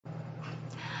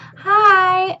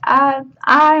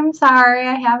I'm sorry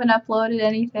I haven't uploaded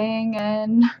anything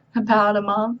in about a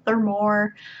month or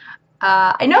more.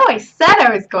 I know I said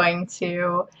I was going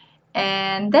to,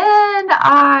 and then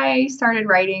I started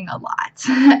writing a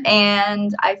lot.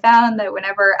 And I found that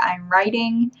whenever I'm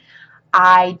writing,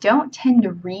 I don't tend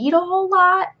to read a whole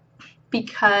lot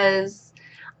because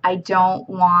I don't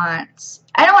want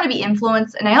to be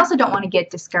influenced, and I also don't want to get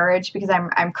discouraged because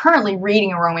I'm currently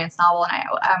reading a romance novel, and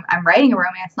I'm writing a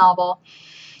romance novel,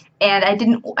 and I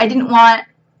didn't want,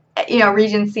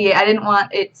 Regency. I didn't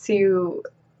want it to,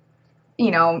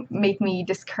 make me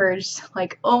discouraged,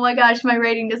 like, oh my gosh, my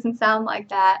writing doesn't sound like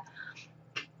that.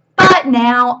 But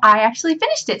now I actually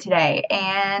finished it today,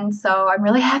 and so I'm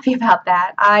really happy about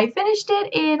that. I finished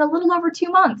it in a little over 2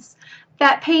 months.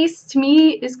 That pace to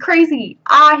me is crazy.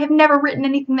 I have never written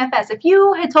anything that fast. If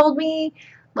you had told me,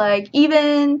 like,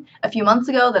 even a few months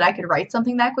ago that I could write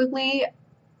something that quickly,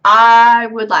 I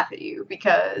would laugh at you,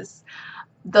 because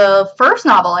the first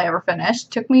novel I ever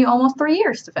finished took me almost 3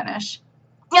 years to finish.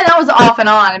 And that was off and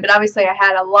on, but obviously I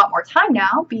had a lot more time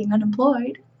now, being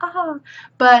unemployed.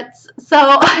 But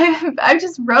so I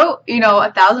just wrote,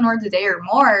 1,000 words a day or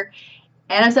more,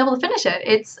 and I was able to finish it.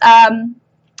 It's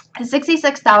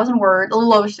 66,000 words, a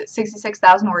little over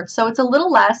 66,000 words, so it's a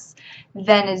little less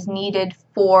than is needed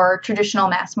for traditional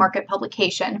mass market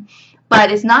publication. But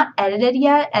it's not edited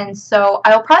yet, and so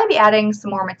I'll probably be adding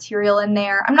some more material in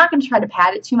there. I'm not going to try to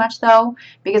pad it too much, though,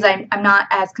 because I'm not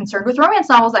as concerned with romance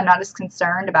novels. I'm not as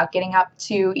concerned about getting up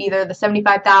to either the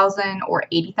 75,000 or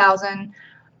 80,000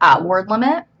 word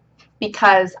limit,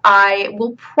 because I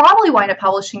will probably wind up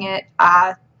publishing it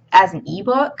as an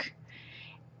ebook,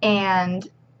 and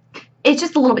it's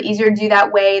just a little bit easier to do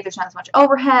that way. There's not as much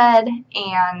overhead,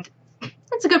 and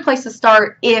it's a good place to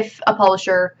start if a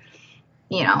publisher,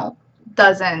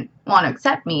 doesn't want to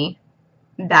accept me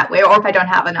that way, or if I don't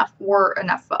have enough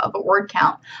of a word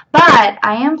count. But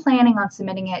I am planning on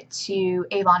submitting it to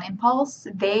Avon Impulse.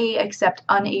 They accept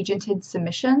unagented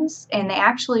submissions, and they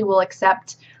actually will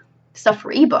accept stuff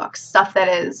for ebooks, stuff that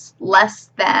is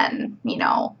less than,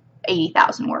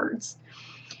 80,000 words.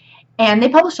 And they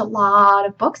publish a lot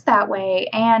of books that way.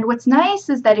 And what's nice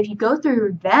is that if you go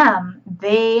through them,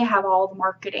 they have all the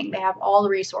marketing, they have all the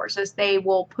resources, they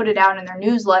will put it out in their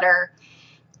newsletter,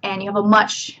 and you have a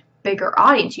much bigger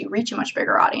audience. You reach a much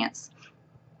bigger audience.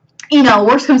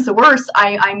 Worst comes to worst,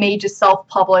 I may just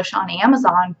self-publish on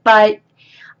Amazon, but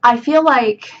I feel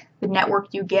like the network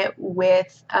you get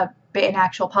with an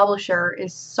actual publisher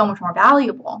is so much more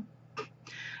valuable.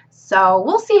 So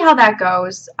we'll see how that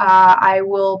goes. I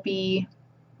will be,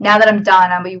 now that I'm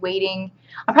done, I'll be waiting.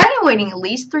 I'm probably waiting at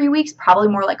least 3 weeks, probably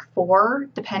more like 4,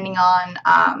 depending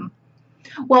on,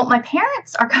 well, my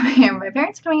parents are coming in. My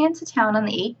parents are coming into town on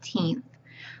the 18th,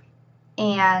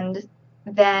 and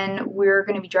then we're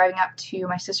going to be driving up to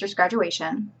my sister's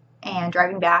graduation and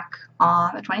driving back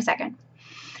on the 22nd.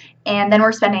 And then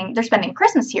they're spending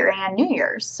Christmas here and New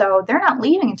Year's, so they're not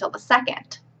leaving until the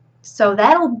 2nd. So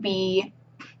that'll be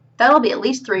at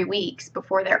least 3 weeks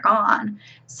before they're gone.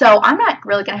 So I'm not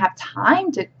really going to have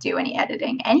time to do any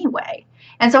editing anyway.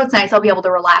 And so it's nice. I'll be able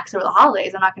to relax over the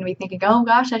holidays. I'm not going to be thinking, oh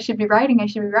gosh, I should be writing.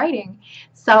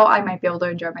 So I might be able to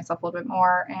enjoy myself a little bit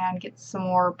more and get some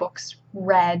more books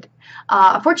read.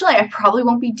 Unfortunately, I probably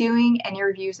won't be doing any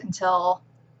reviews until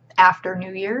after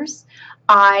New Year's.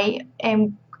 I'm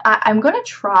going to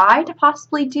try to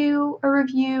possibly do a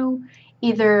review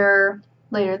either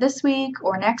later this week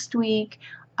or next week.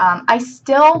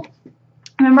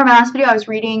 Remember my last video, I was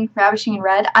reading Ravishing in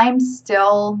Red. I'm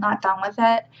still not done with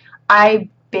it. I've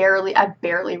barely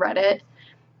read it.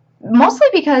 Mostly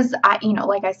because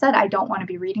like I said, I don't want to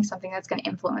be reading something that's going to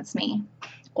influence me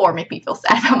or make me feel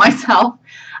sad about myself.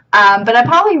 But I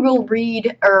probably will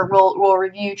read or will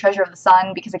review Treasure of the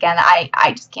Sun, because again,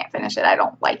 I just can't finish it. I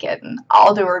don't like it, and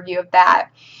I'll do a review of that.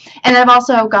 And then I've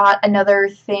also got another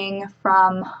thing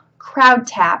from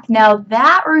CrowdTap. Now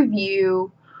that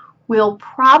review will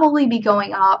probably be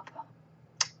going up.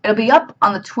 It'll be up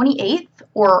on the 28th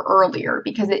or earlier,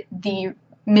 because the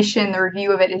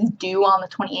review of it is due on the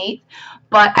 28th.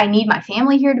 But I need my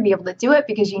family here to be able to do it,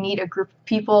 because you need a group of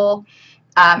people.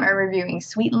 I'm reviewing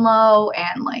Sweet and Low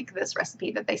and like this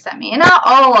recipe that they sent me, and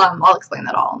I'll explain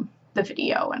that all in the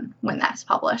video and when that's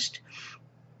published.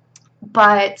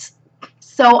 But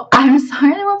so I'm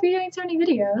sorry I won't be doing so many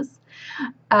videos,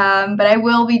 but I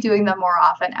will be doing them more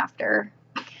often after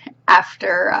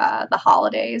the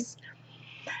holidays.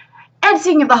 And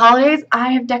speaking of the holidays,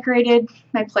 I have decorated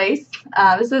my place.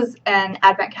 This is an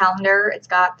advent calendar. It's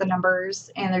got the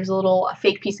numbers, and there's a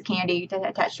fake piece of candy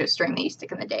attached to a string that you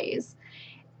stick in the days.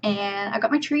 And I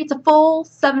got my tree. It's a full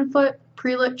 7-foot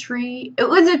pre-lit tree. It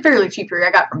was a fairly cheap tree I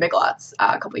got from Big Lots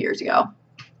a couple years ago.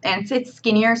 And it's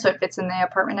skinnier, so it fits in the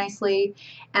apartment nicely.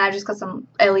 And I just got some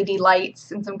LED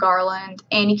lights and some garland.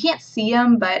 And you can't see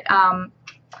them, but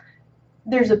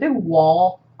there's a big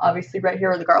wall, obviously, right here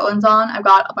where the garland's on. I've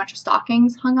got a bunch of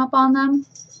stockings hung up on them.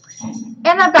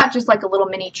 And I've got just like a little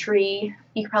mini tree.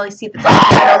 You can probably see the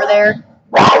top right over there.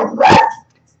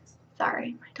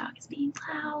 Sorry, my dog is being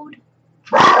loud.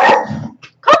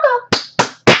 Coco!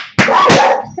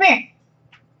 Come here.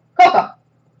 Coco.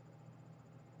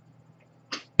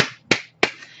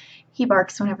 He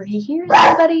barks whenever he hears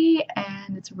anybody,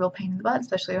 and it's a real pain in the butt,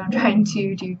 especially when I'm trying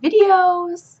to do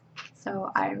videos.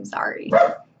 So I'm sorry.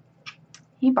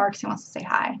 He barks, he wants to say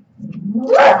hi.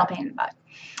 Just a real pain in the butt.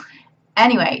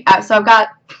 Anyway, so I've got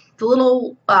the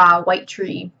little white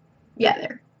tree. Yeah,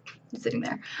 there. It's sitting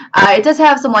there. It does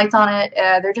have some lights on it.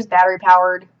 They're just battery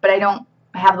powered, but I don't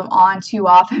have them on too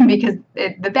often because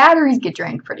the batteries get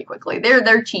drained pretty quickly.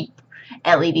 They're cheap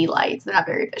LED lights. They're not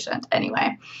very efficient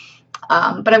anyway.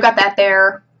 But I've got that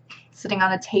there sitting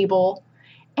on a table.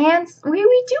 And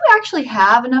we do actually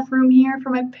have enough room here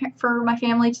for my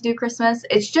family to do Christmas.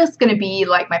 It's just going to be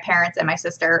like my parents and my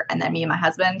sister and then me and my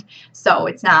husband. So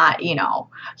it's not, you know,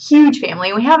 huge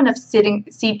family. We have enough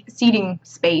seating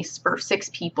space for 6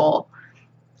 people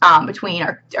between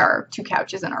our 2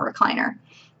 couches and our recliner.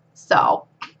 So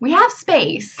we have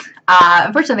space.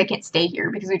 Unfortunately, they can't stay here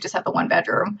because we just have the 1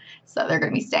 bedroom. So they're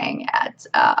going to be staying at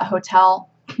a hotel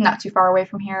not too far away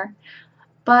from here.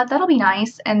 But that'll be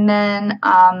nice. And then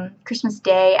Christmas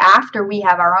Day, after we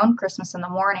have our own Christmas in the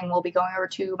morning, we'll be going over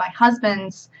to my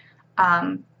husband's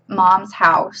mom's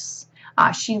house.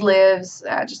 She lives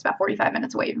just about 45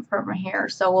 minutes away from here,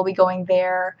 so we'll be going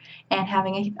there and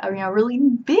having a really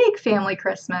big family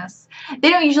Christmas.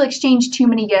 They don't usually exchange too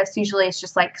many gifts. Usually it's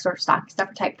just like sort of stocking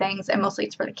stuffer type things, and mostly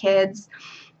it's for the kids.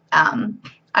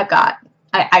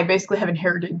 I basically have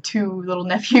inherited 2 little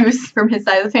nephews from his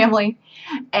side of the family,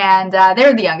 and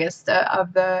they're the youngest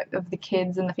of the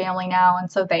kids in the family now,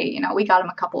 and so they, we got them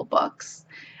a couple of books,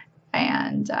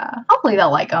 and hopefully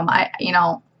they'll like them.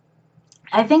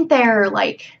 I think they're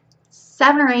like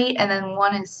 7 or 8, and then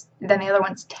the other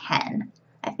one's 10,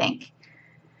 I think.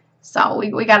 So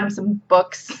we got them some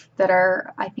books that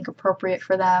are, I think, appropriate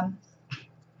for them.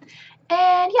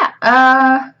 And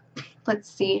yeah, let's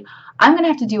see. I'm going to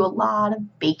have to do a lot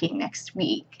of baking next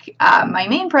week. My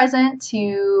main present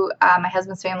to my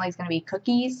husband's family is going to be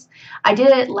cookies. I did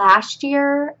it last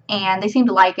year, and they seemed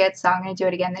to like it, so I'm going to do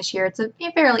it again this year. It's a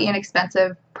fairly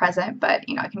inexpensive present, but,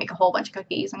 I can make a whole bunch of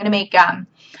cookies. I'm going to make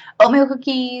oatmeal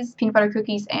cookies, peanut butter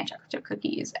cookies, and chocolate chip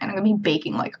cookies, and I'm going to be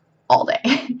baking, like, all day.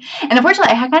 And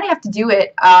unfortunately, I kind of have to do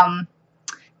it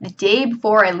the day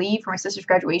before I leave for my sister's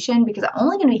graduation, because I'm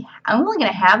only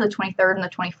gonna have the 23rd and the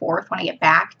 24th when I get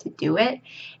back to do it.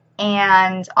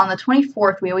 And on the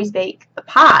 24th, we always bake the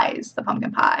pies, the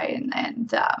pumpkin pie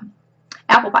and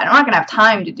apple pie. I'm not gonna have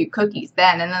time to do cookies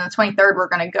then. And then the 23rd, we're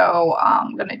gonna go.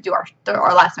 Gonna do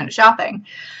our last minute shopping.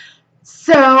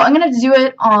 So I'm gonna have to do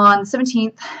it on the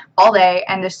 17th all day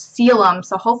and just seal them.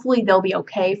 So hopefully they'll be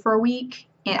okay for a week.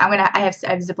 And I have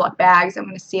Ziploc bags. I'm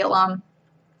gonna seal them,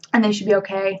 and they should be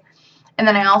okay. And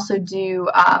then I also do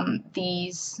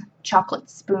these chocolate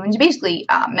spoons. You basically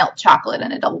melt chocolate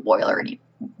in a double boiler and you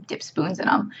dip spoons in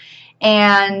them.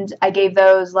 And I gave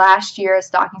those last year as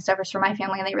stocking stuffers for my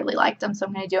family, and they really liked them, so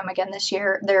I'm going to do them again this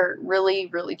year. They're really,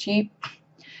 really cheap.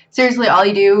 Seriously, all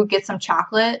you do, get some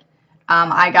chocolate.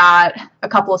 I got a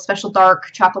couple of special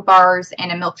dark chocolate bars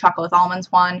and a milk chocolate with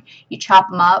almonds one. You chop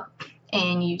them up,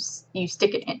 and you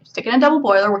stick it in a double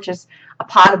boiler, which is a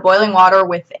pot of boiling water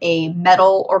with a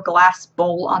metal or glass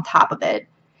bowl on top of it,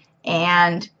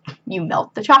 and you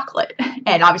melt the chocolate,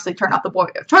 and obviously turn off the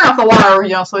water,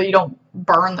 so you don't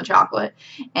burn the chocolate,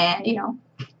 and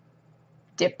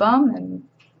dip them, and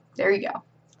there you go.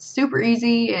 Super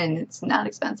easy, and it's not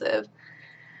expensive,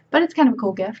 but it's kind of a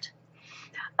cool gift.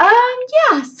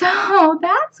 Yeah, so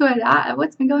that's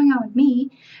what's been going on with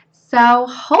me. So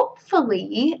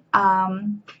hopefully,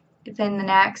 within the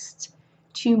next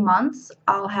 2 months,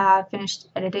 I'll have finished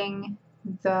editing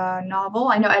the novel.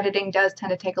 I know editing does tend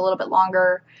to take a little bit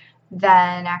longer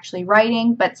than actually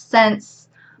writing, but since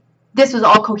this was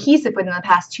all cohesive within the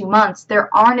past 2 months,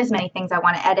 there aren't as many things I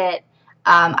want to edit.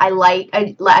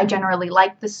 I generally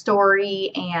like the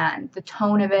story and the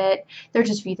tone of it. There's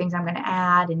just a few things I'm going to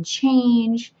add and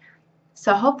change.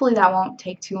 So hopefully that won't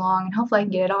take too long, and hopefully I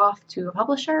can get it off to a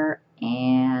publisher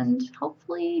and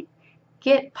hopefully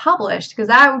get published, because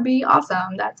that would be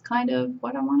awesome. That's kind of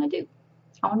what I want to do.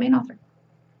 I want to be an author.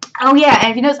 Oh yeah, and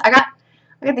if you notice, I got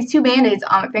these 2 band-aids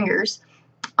on my fingers.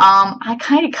 I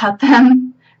kind of cut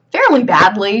them fairly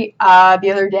badly.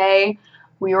 The other day,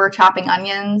 we were chopping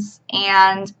onions,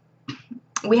 and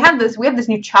we have this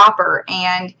new chopper,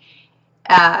 and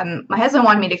my husband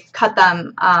wanted me to cut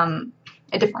them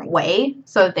a different way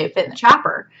so that they fit in the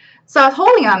chopper. So I was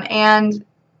holding them, and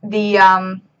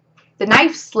the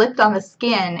knife slipped on the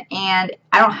skin, and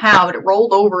I don't know how, but it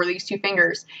rolled over these two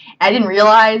fingers. And I didn't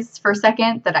realize for a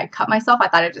second that I cut myself. I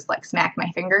thought I just like smacked my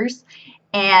fingers,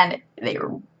 and they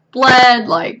were bled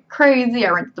like crazy. I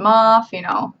rinsed them off. You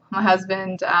know, my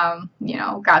husband, you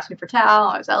know, got me for towel.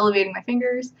 I was elevating my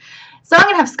fingers, so I'm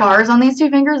gonna have scars on these two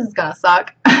fingers. It's gonna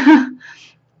suck,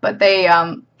 but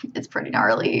it's pretty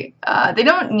gnarly. They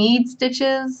don't need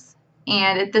stitches,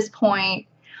 and at this point,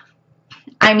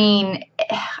 I mean,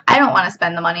 I don't want to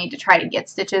spend the money to try to get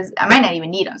stitches. I might not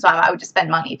even need them, so I would just spend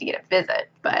money to get a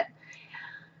visit. But,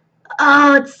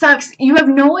 oh, it sucks. You have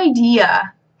no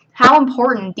idea how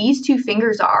important these two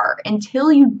fingers are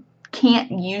until you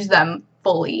can't use them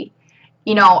fully.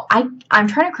 You know, I'm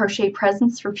trying to crochet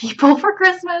presents for people for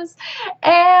Christmas,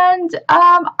 and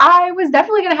I was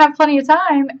definitely going to have plenty of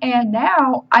time, and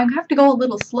now I have to go a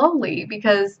little slowly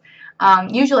because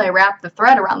usually I wrap the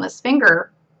thread around this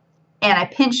finger and I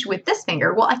pinch with this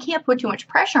finger. Well, I can't put too much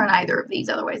pressure on either of these,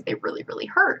 otherwise they really, really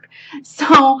hurt. So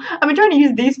I've been trying to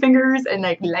use these fingers and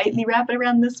like lightly wrap it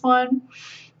around this one.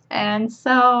 And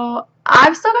so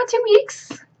I've still got 2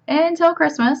 weeks until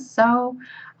Christmas, so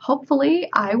hopefully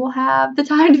I will have the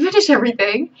time to finish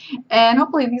everything, and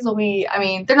hopefully these will be, I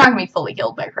mean, they're not going to be fully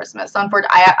healed by Christmas.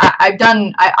 Unfortunately,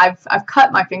 I've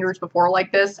cut my fingers before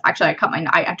like this. Actually,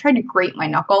 I tried to grate my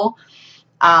knuckle.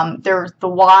 There's the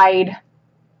wide,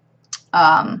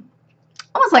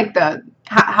 almost like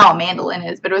how a mandolin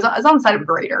is, but it was on the side of a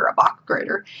grater, a box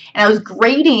grater, and I was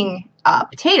grating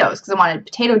potatoes because I wanted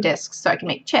potato discs so I could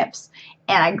make chips,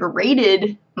 and I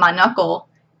grated my knuckle,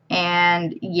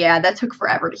 and yeah, that took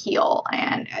forever to heal,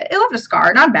 and it left a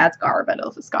scar. Not a bad scar, but it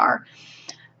left a scar.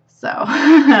 So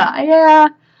yeah,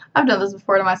 I've done this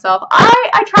before to myself.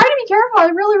 I try to be careful. I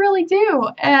really, really do,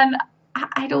 and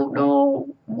I don't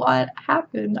know what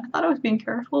happened. I thought I was being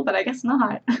careful, but I guess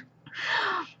not.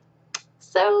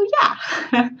 So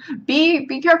yeah,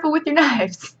 be careful with your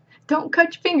knives. Don't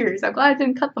cut your fingers. I'm glad I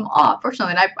didn't cut them off.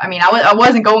 Fortunately, I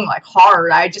wasn't going like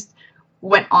hard. I just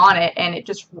went on it and it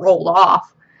just rolled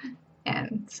off,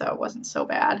 and so it wasn't so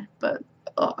bad. But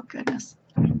oh goodness.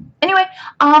 Anyway,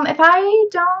 if I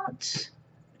don't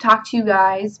talk to you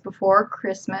guys before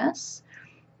Christmas,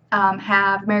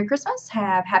 have a Merry Christmas.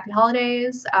 Have Happy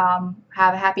Holidays. Have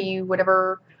a happy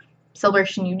whatever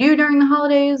celebration you do during the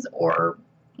holidays or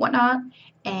whatnot,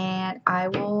 and I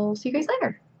will see you guys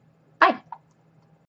later. Bye.